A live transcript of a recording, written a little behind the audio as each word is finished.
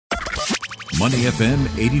Money FM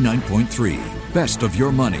 89.3. Best of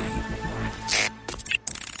your money.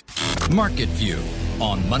 Market View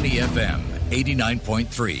on Money FM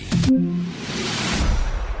 89.3.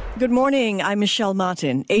 Good morning, I'm Michelle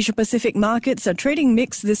Martin. Asia Pacific markets are trading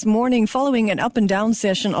mixed this morning following an up and down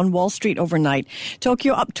session on Wall Street overnight.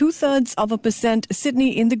 Tokyo up 0.2%,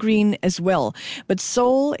 Sydney in the green as well. But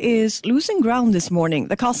Seoul is losing ground this morning.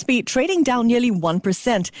 The Kospi trading down nearly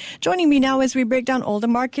 1%. Joining me now as we break down all the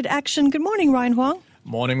market action. Good morning, Ryan Huang.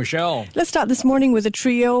 Morning, Michelle. Let's start this morning with a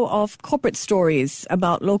trio of corporate stories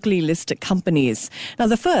about locally listed companies. Now,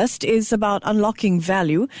 the first is about unlocking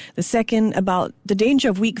value. The second about the danger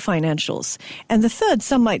of weak financials. And the third,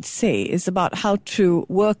 some might say, is about how to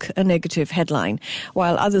work a negative headline.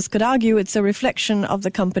 While others could argue it's a reflection of the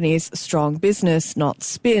company's strong business, not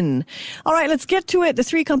spin. All right, let's get to it. The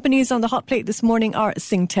three companies on the hot plate this morning are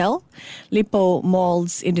Singtel, Lippo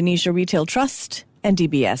Malls Indonesia Retail Trust, and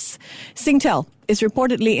DBS. Singtel is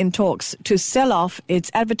reportedly in talks to sell off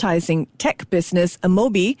its advertising tech business,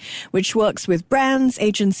 Amobee, which works with brands,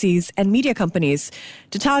 agencies, and media companies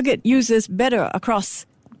to target users better across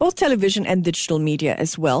both television and digital media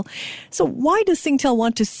as well. So why does Singtel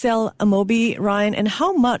want to sell Amobee, Ryan, and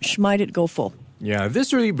how much might it go for? Yeah,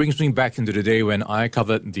 this really brings me back into the day when I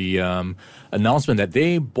covered the announcement that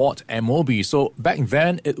they bought Amobee. So back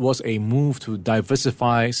then, it was a move to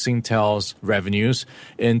diversify Singtel's revenues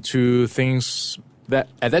into things that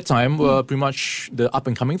at that time were pretty much the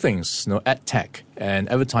up-and-coming things, ad tech and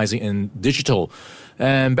advertising in digital.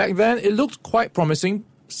 And back then, it looked quite promising.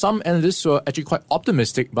 Some analysts were actually quite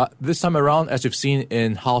optimistic, but this time around, as we've seen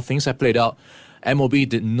in how things have played out, Amobee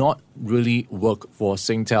did not really work for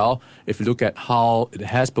Singtel. If you look at how it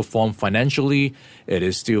has performed financially, it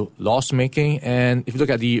is still loss-making. And if you look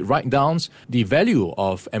at the write-downs, the value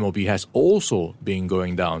of Amobee has also been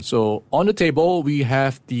going down. So on the table, we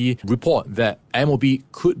have the report that Amobee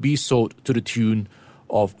could be sold to the tune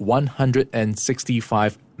of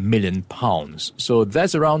 £165 million. So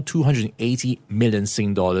that's around 280 million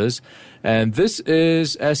Sing dollars. And this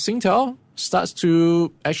is as Singtel starts to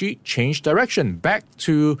actually change direction back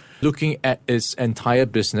to looking at its entire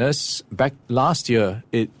business. Back last year,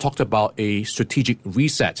 it talked about a strategic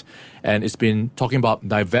reset, and it's been talking about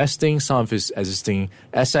divesting some of its existing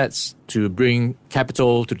assets to bring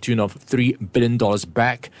capital to the tune of $3 billion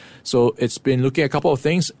back. So it's been looking at a couple of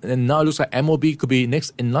things, and now it looks like Amobee could be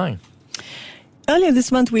next in line. Earlier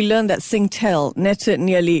this month, we learned that Singtel netted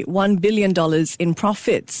nearly $1 billion in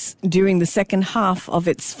profits during the second half of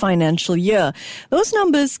its financial year. Those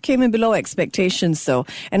numbers came in below expectations, though.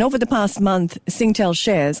 And over the past month, Singtel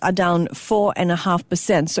shares are down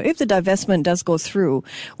 4.5%. So if the divestment does go through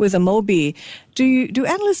with Amobee, do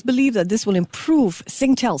analysts believe that this will improve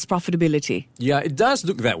Singtel's profitability? Yeah, it does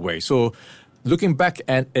look that way. So looking back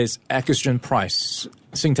at its acquisition price,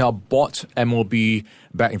 Singtel bought Amobee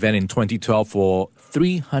back then in 2012 for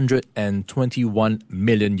 $321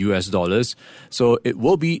 million. So it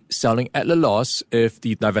will be selling at a loss if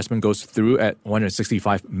the divestment goes through at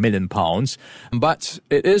 £165 million. But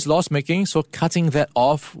it is loss-making, so cutting that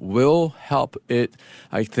off will help it,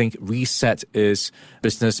 I think, reset its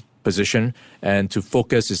business position and to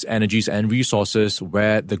focus its energies and resources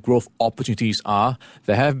where the growth opportunities are.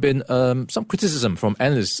 There have been some criticism from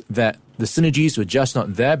analysts that the synergies were just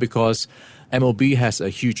not there because Amobee has a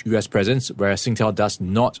huge US presence, whereas Singtel does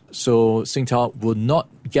not. So Singtel will not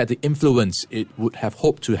get the influence it would have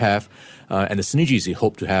hoped to have and the synergies it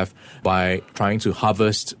hoped to have by trying to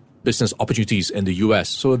harvest business opportunities in the US.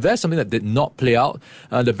 So that's something that did not play out.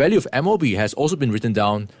 The value of Amobee has also been written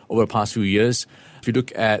down over the past few years. If you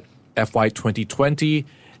look at FY 2020,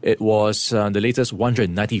 it was the latest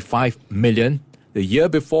 $195 million. The year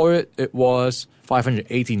before it, it was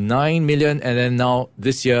 $589 million. And then now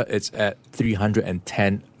this year, it's at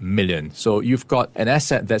 $310 million. So you've got an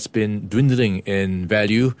asset that's been dwindling in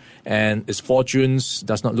value and its fortunes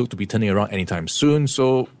does not look to be turning around anytime soon.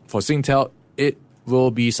 So for Singtel, it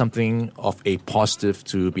will be something of a positive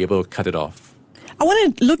to be able to cut it off. I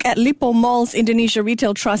want to look at Lippo Malls Indonesia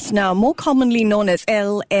Retail Trust now, more commonly known as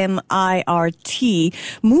LMIRT.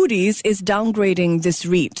 Moody's is downgrading this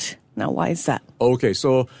REIT. Now, why is that? Okay,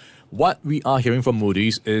 so what we are hearing from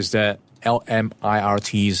Moody's is that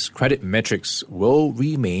LMIRT's credit metrics will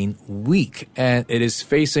remain weak and it is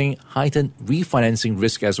facing heightened refinancing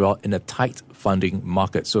risk as well in a tight funding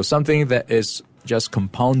market. So something that is just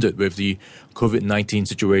compounded with the COVID-19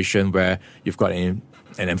 situation where you've got an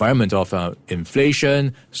environment of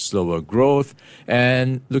inflation, slower growth,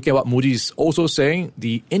 and look at what Moody's also saying,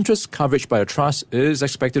 the interest coverage by the trust is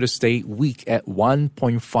expected to stay weak at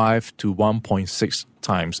 1.5 to 1.6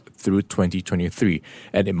 times through 2023.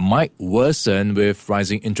 And it might worsen with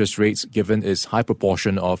rising interest rates given its high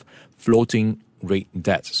proportion of floating rate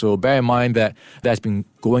debt. So bear in mind that that's been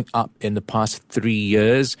going up in the past 3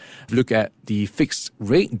 years. If you look at the fixed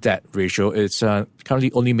rate debt ratio, it's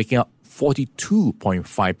currently only making up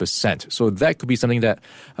 42.5%. So that could be something that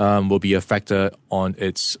will be a factor on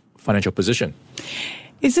its financial position.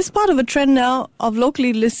 Is this part of a trend now of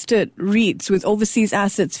locally listed REITs with overseas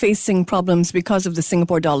assets facing problems because of the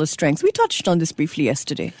Singapore dollar strength? We touched on this briefly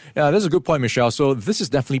yesterday. Yeah, that's a good point, Michelle. So this is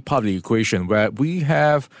definitely part of the equation where we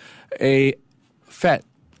have a Fed,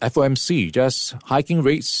 FOMC, just hiking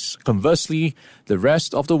rates. Conversely, the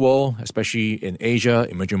rest of the world, especially in Asia,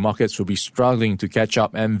 emerging markets, will be struggling to catch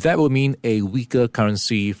up. And that will mean a weaker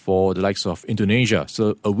currency for the likes of Indonesia.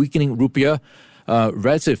 So a weakening rupiah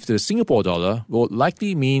relative to the Singapore dollar will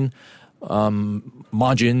likely mean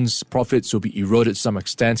margins, profits will be eroded to some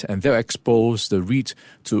extent, and they'll expose the REIT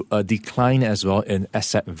to a decline as well in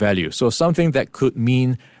asset value. So something that could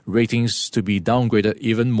mean ratings to be downgraded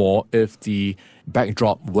even more if the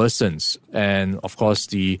backdrop worsens. And of course,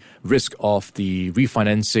 the risk of the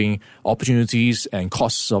refinancing opportunities and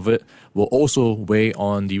costs of it will also weigh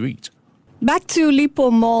on the REIT. Back to Lippo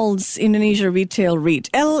Malls Indonesia Retail REIT.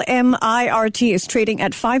 LMIRT is trading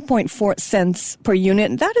at 5.4 cents per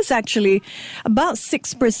unit. That is actually about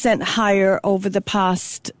 6% higher over the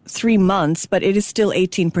past 3 months, but it is still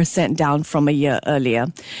 18% down from a year earlier.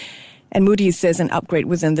 And Moody's says an upgrade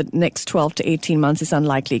within the next 12 to 18 months is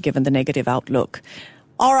unlikely given the negative outlook.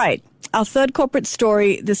 All right. Our third corporate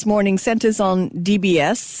story this morning centers on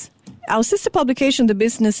DBS. Our sister publication, The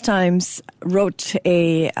Business Times, wrote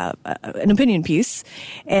an opinion piece,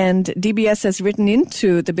 and DBS has written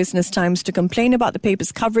into The Business Times to complain about the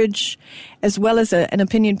paper's coverage, as well as an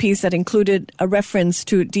opinion piece that included a reference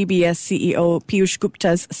to DBS CEO Piyush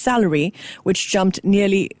Gupta's salary, which jumped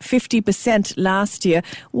nearly 50% last year.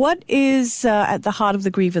 What is at the heart of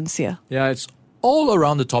the grievance here? Yeah, it's all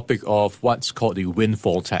around the topic of what's called the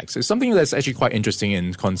windfall tax. It's something that's actually quite interesting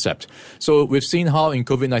in concept. So we've seen how in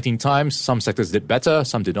COVID-19 times, some sectors did better,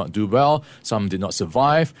 some did not do well, some did not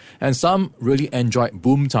survive, and some really enjoyed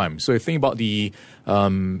boom time. So you think about the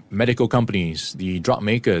medical companies, the drug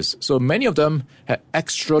makers. So many of them had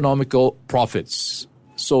astronomical profits.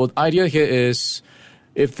 So the idea here is,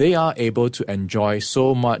 if they are able to enjoy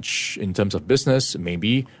so much in terms of business,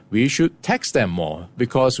 maybe we should tax them more,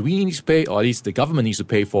 because we need to pay, or at least the government needs to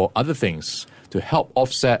pay for other things to help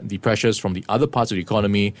offset the pressures from the other parts of the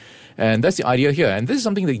economy. And that's the idea here. And this is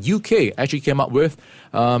something the UK actually came up with,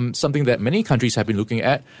 something that many countries have been looking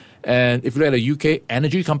at. And if you look at the UK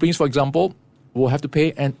energy companies, for example, will have to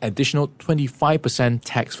pay an additional 25%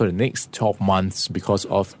 tax for the next 12 months because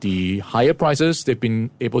of the higher prices they've been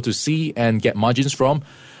able to see and get margins from.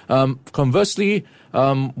 Conversely,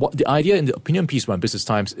 what the idea in the opinion piece by Business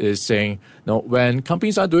Times is saying, when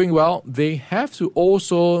companies are doing well, they have to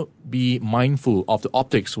also be mindful of the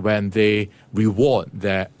optics when they reward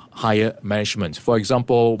their higher management. For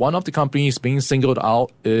example, one of the companies being singled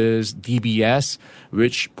out is DBS,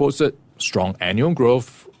 which posted strong annual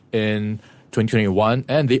growth in 2021,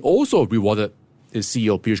 and they also rewarded its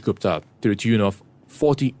CEO Piyush Gupta to the tune of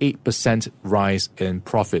 48% rise in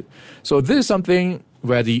profit. So this is something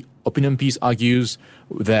where the opinion piece argues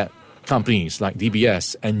that companies like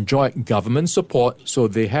DBS enjoy government support, so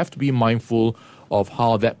they have to be mindful of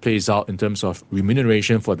how that plays out in terms of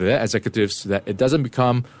remuneration for their executives, so that it doesn't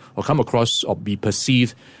become or come across or be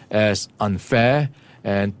perceived as unfair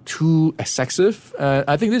and too excessive.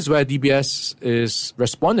 I think this is where DBS is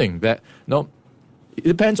responding that, it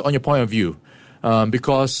depends on your point of view,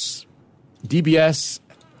 because DBS,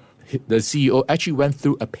 the CEO, actually went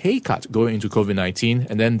through a pay cut going into COVID-19,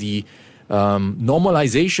 and then the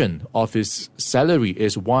normalization of his salary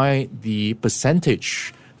is why the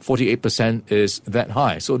percentage, 48%, is that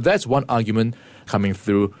high. So that's one argument coming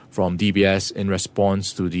through from DBS in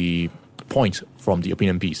response to the point from the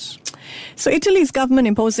opinion piece. So Italy's government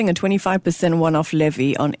imposing a 25% one-off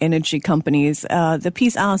levy on energy companies. The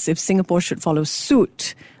piece asks if Singapore should follow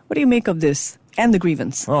suit. What do you make of this and the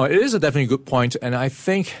grievance? Oh, it is a definitely good point, and I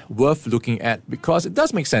think worth looking at, because it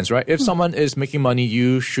does make sense, right? If someone is making money,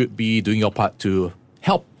 you should be doing your part to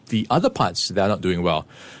help the other parts that are not doing well.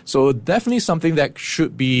 So definitely something that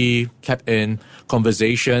should be kept in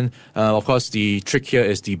conversation. Of course, the trick here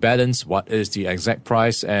is the balance. What is the exact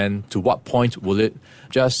price, and to what point will it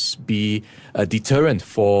just be a deterrent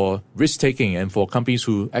for risk-taking and for companies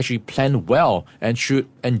who actually plan well and should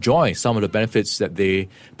enjoy some of the benefits that they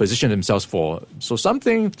position themselves for. So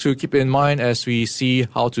something to keep in mind as we see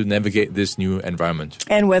how to navigate this new environment.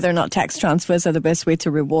 And whether or not tax transfers are the best way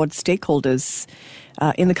to reward stakeholders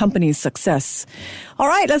in the company's success. All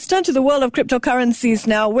right, let's turn to the world of cryptocurrencies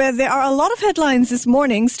now, where there are a lot of headlines this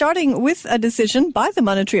morning, starting with a decision by the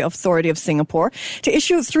Monetary Authority of Singapore to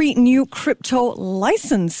issue 3 new crypto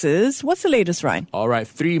licenses. What's the latest, Ryan? All right,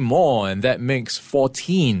 3 more, and that makes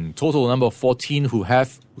 14. Total number of 14 who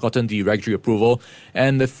have gotten the regulatory approval.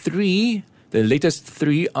 And the latest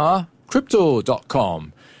 3 are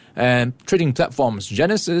Crypto.com. and trading platforms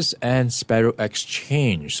Genesis and Sparrow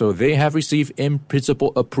Exchange. So they have received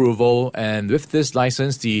in-principle approval, and with this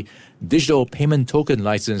license, the digital payment token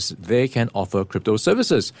license, they can offer crypto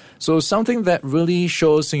services. So something that really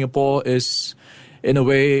shows Singapore is, in a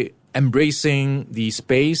way, embracing the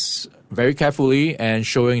space very carefully and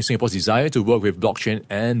showing Singapore's desire to work with blockchain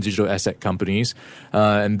and digital asset companies.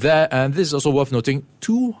 And this is also worth noting,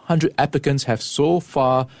 200 applicants have so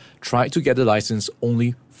far tried to get the license.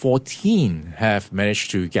 Only 14 have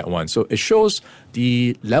managed to get one. So it shows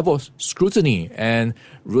the level of scrutiny and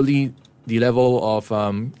really the level of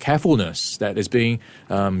carefulness that is being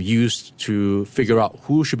used to figure out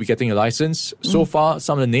who should be getting a license. So far,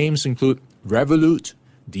 some of the names include Revolut,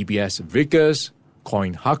 DBS Vickers,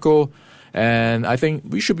 CoinHako, and I think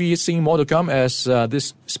we should be seeing more to come as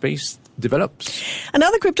this space develops.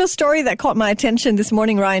 Another crypto story that caught my attention this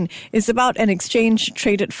morning, Ryan, is about an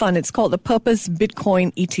exchange-traded fund. It's called the Purpose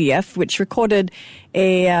Bitcoin ETF, which recorded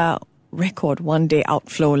a record one-day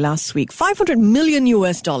outflow last week, $500 million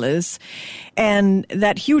US, and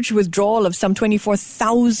that huge withdrawal of some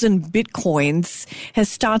 24,000 Bitcoins has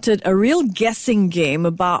started a real guessing game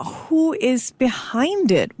about who is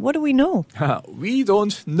behind it. What do we know? We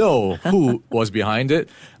don't know who was behind it,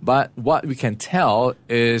 but what we can tell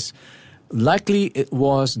is likely it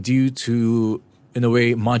was due to, in a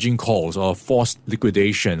way, margin calls or forced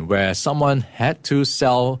liquidation, where someone had to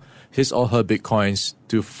sell his or her Bitcoins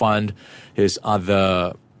to fund his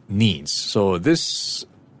other needs. So this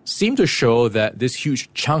seemed to show that this huge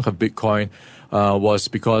chunk of Bitcoin was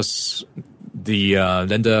because the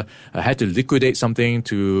lender had to liquidate something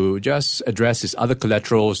to just address his other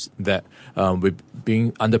collaterals that were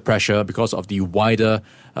being under pressure because of the wider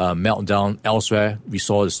meltdown elsewhere. We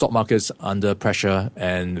saw the stock markets under pressure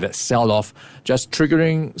and that sell-off just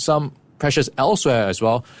triggering some pressures elsewhere as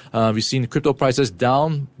well. We've seen crypto prices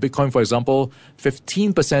down. Bitcoin, for example,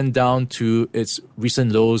 15% down to its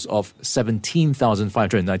recent lows of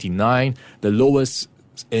 17,599, the lowest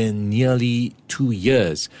in nearly 2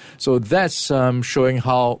 years. So that's showing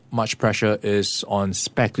how much pressure is on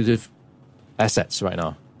speculative assets right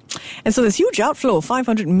now. And so this huge outflow,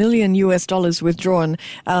 $500 million US withdrawn,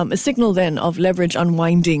 a signal then of leverage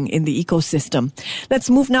unwinding in the ecosystem. Let's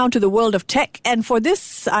move now to the world of tech. And for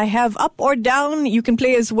this, I have up or down. You can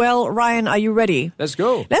play as well. Ryan, are you ready? Let's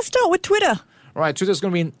go. Let's start with Twitter. All right, Twitter's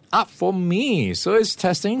going to be an up for me. So it's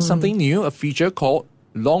testing something new, a feature called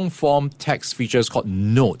long-form text features called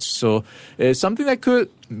Notes. So it's something that could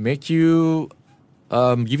make you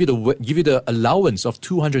give you the allowance of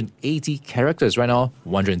 280 characters. Right now,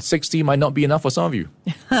 160 might not be enough for some of you.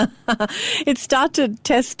 It started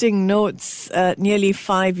testing Notes nearly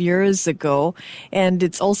 5 years ago, and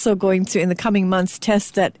it's also going to, in the coming months,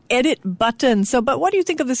 test that edit button. So, but what do you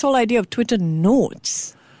think of this whole idea of Twitter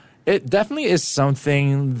Notes? It definitely is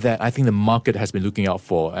something that I think the market has been looking out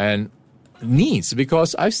for and needs,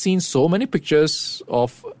 because I've seen so many pictures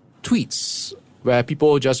of tweets where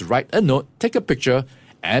people just write a note, take a picture,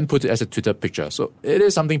 and put it as a Twitter picture. So it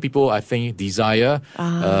is something people, I think, desire,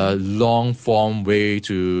 a long-form way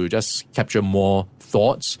to just capture more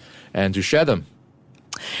thoughts and to share them.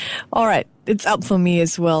 All right, it's up for me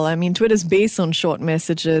as well. I mean, Twitter's based on short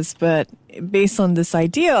messages, but based on this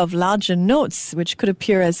idea of larger notes, which could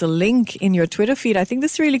appear as a link in your Twitter feed, I think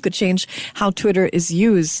this really could change how Twitter is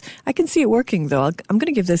used. I can see it working, though. I'm going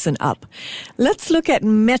to give this an up. Let's look at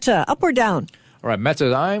Meta. Up or down? All right,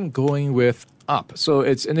 Meta, I'm going with up. So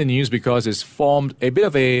it's in the news because it's formed a bit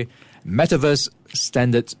of a metaverse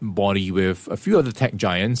standards body with a few other tech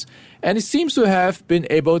giants, and it seems to have been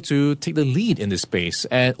able to take the lead in this space.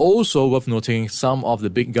 And also worth noting, some of the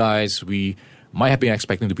big guys we might have been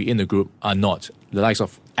expecting to be in the group are not. The likes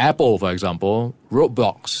of Apple, for example,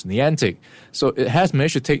 Roblox, Niantic. So it has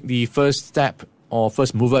managed to take the first step or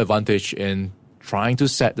first mover advantage in trying to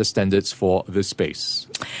set the standards for this space.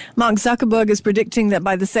 Mark Zuckerberg is predicting that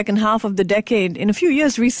by the second half of the decade, in a few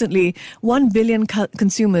years recently, 1 billion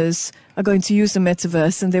consumers are going to use the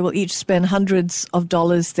metaverse and they will each spend hundreds of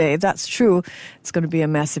dollars there. If that's true, it's going to be a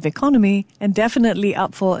massive economy and definitely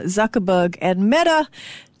up for Zuckerberg and Meta.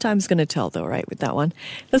 Time's going to tell though, right, with that one.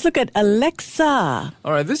 Let's look at Alexa.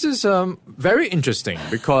 All right, this is very interesting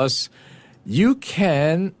because you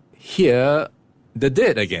can hear the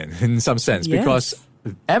dead again in some sense, yes, because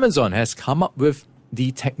Amazon has come up with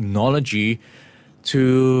the technology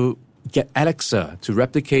to get Alexa to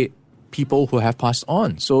replicate people who have passed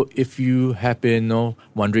on. So if you have been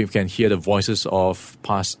wondering if you can hear the voices of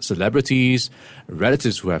past celebrities,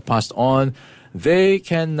 relatives who have passed on, they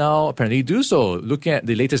can now apparently do so. Looking at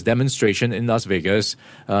the latest demonstration in Las Vegas,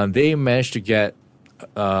 they managed to get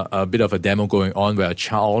a bit of a demo going on where a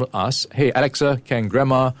child asks, "Hey Alexa, can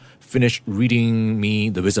grandma finish reading me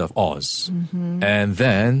The Wizard of Oz?" Mm-hmm. And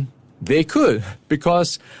then they could,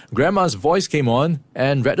 because grandma's voice came on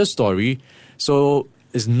and read the story. So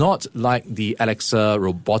it's not like the Alexa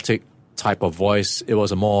robotic type of voice. It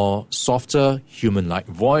was a more softer, human-like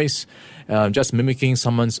voice, just mimicking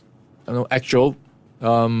someone's actual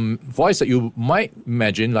voice that you might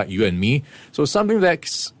imagine, like you and me. So something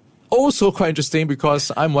that's also quite interesting,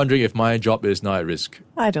 because I'm wondering if my job is now at risk.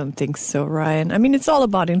 I don't think so, Ryan. I mean, it's all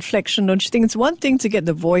about inflection, don't you think? It's one thing to get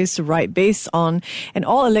the voice right based on, and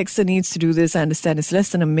all Alexa needs to do this, I understand, is less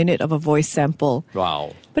than a minute of a voice sample.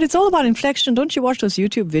 Wow. But it's all about inflection. Don't you watch those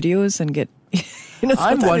YouTube videos and get...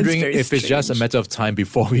 I'm wondering if it's just a matter of time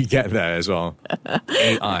before we get there as well.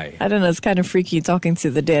 AI. I don't know. It's kind of freaky talking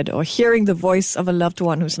to the dead or hearing the voice of a loved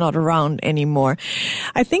one who's not around anymore.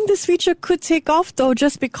 I think this feature could take off, though,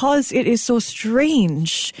 just because it is so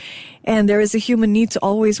strange. And there is a human need to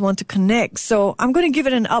always want to connect. So I'm going to give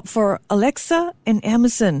it an up for Alexa and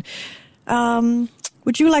Amazon.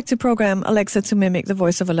 Would you like to program Alexa to mimic the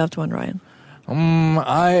voice of a loved one, Ryan?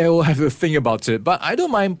 I will have to think about it, but I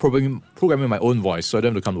don't mind programming my own voice, so I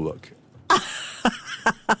don't have to come to work.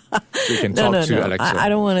 So you can talk to Alexa. I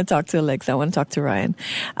don't want to talk to Alexa. I want to talk to Ryan.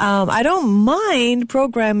 I don't mind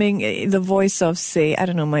programming the voice of, say, I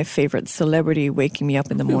don't know, my favorite celebrity waking me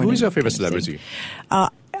up in the morning. Who's your favorite celebrity?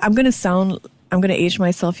 I'm going to age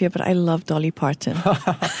myself here, but I love Dolly Parton.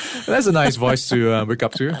 That's a nice voice to wake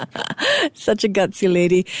up to. Such a gutsy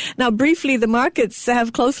lady. Now, briefly, the markets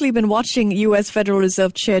have closely been watching U.S. Federal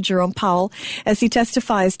Reserve Chair Jerome Powell as he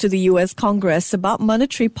testifies to the U.S. Congress about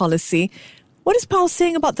monetary policy. What is Powell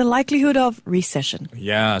saying about the likelihood of recession?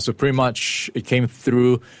 Yeah, so pretty much it came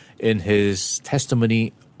through in his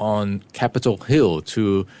testimony on Capitol Hill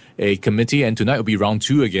to a committee, and tonight will be round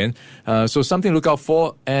 2 again. So something to look out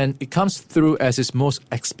for, and it comes through as his most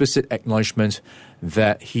explicit acknowledgement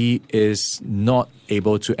that he is not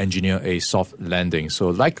able to engineer a soft landing. So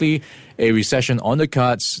likely a recession on the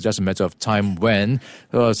cards, just a matter of time when.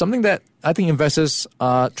 Something that I think investors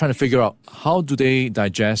are trying to figure out, how do they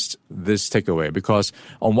digest this takeaway? Because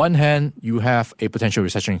on one hand, you have a potential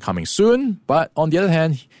recession coming soon, but on the other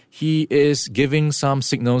hand, he is giving some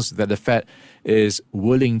signals that the Fed is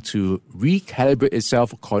willing to recalibrate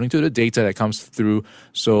itself according to the data that comes through.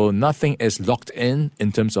 So nothing is locked in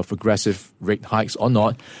terms of aggressive rate hikes or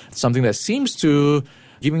not. Something that seems to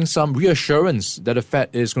giving some reassurance that the Fed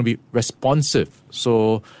is going to be responsive.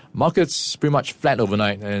 So markets pretty much flat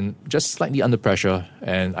overnight and just slightly under pressure,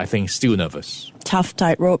 and I think still nervous. Tough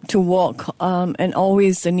tightrope to walk, and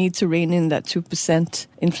always the need to rein in that 2%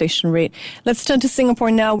 inflation rate. Let's turn to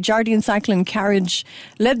Singapore now. Jardine Cycle and Carriage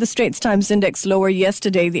led the Straits Times Index lower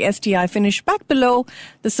yesterday. The STI finished back below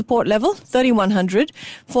the support level, 3,100,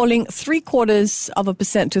 falling 0.75%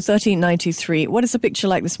 to 1393. What is the picture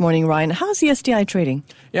like this morning, Ryan? How's the STI trading?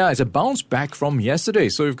 Yeah, it's a bounce back from yesterday.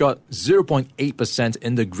 So we've got 0.8%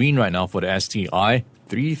 in the green right now for the STI.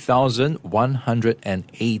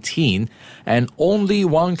 3,118, and only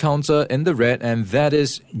one counter in the red, and that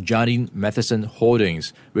is Jardine Matheson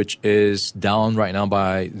Holdings, which is down right now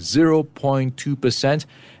by 0.2%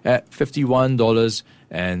 at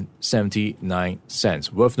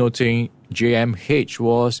 $51.79. Worth noting, JMH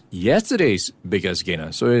was yesterday's biggest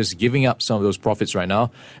gainer, so it's giving up some of those profits right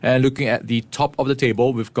now. And looking at the top of the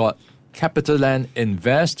table, we've got CapitaLand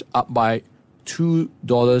Invest up by $2,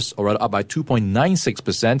 or rather up by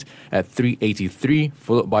 2.96% at $383,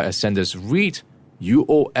 followed by Ascendus REIT,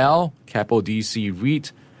 UOL, Capo DC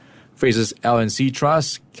REIT, Fraser's LNC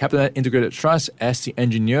Trust, CapitaLand Integrated Trust, ST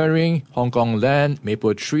Engineering, Hong Kong Land,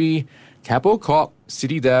 Maple Tree, Capo Corp,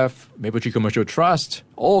 CityDev, Maple Tree Commercial Trust,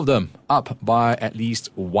 all of them up by at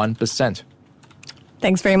least 1%.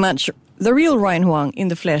 Thanks very much. The real Ryan Huang in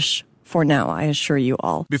the flesh for now, I assure you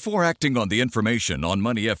all. Before acting on the information on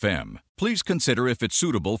Money FM, please consider if it's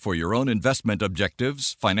suitable for your own investment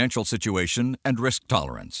objectives, financial situation, and risk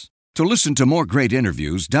tolerance. To listen to more great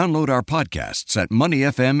interviews, download our podcasts at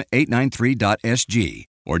moneyfm893.sg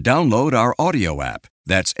or download our audio app.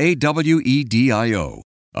 That's AWEDIO.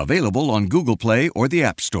 Available on Google Play or the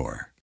App Store.